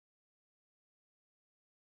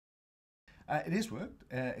It is worked.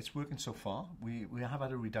 It's working so far. We have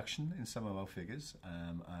had a reduction in some of our figures.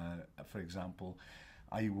 For example,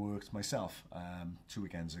 I worked myself 2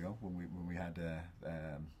 weekends ago when we had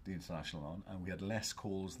the international on, and we had less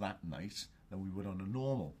calls that night than we would on a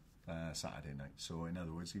normal Saturday night. So in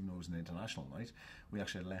other words, even though it was an international night, we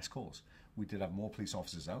actually had less calls. We did have more police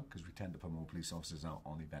officers out because we tend to put more police officers out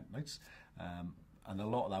on event nights, and a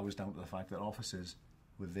lot of that was down to the fact that officers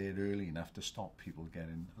were there early enough to stop people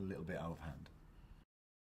getting a little bit out of hand.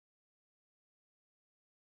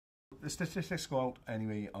 The statistics go out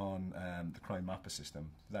anyway on the crime mapper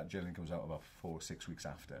system. That generally comes out about 4 or 6 weeks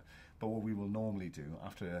after. But what we will normally do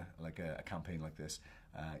after a campaign like this,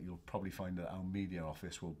 you'll probably find that our media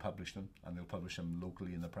office will publish them, and they'll publish them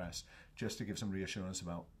locally in the press, just to give some reassurance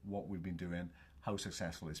about what we've been doing, how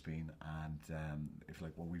successful it's been, and if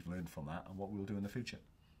what we've learned from that and what we'll do in the future.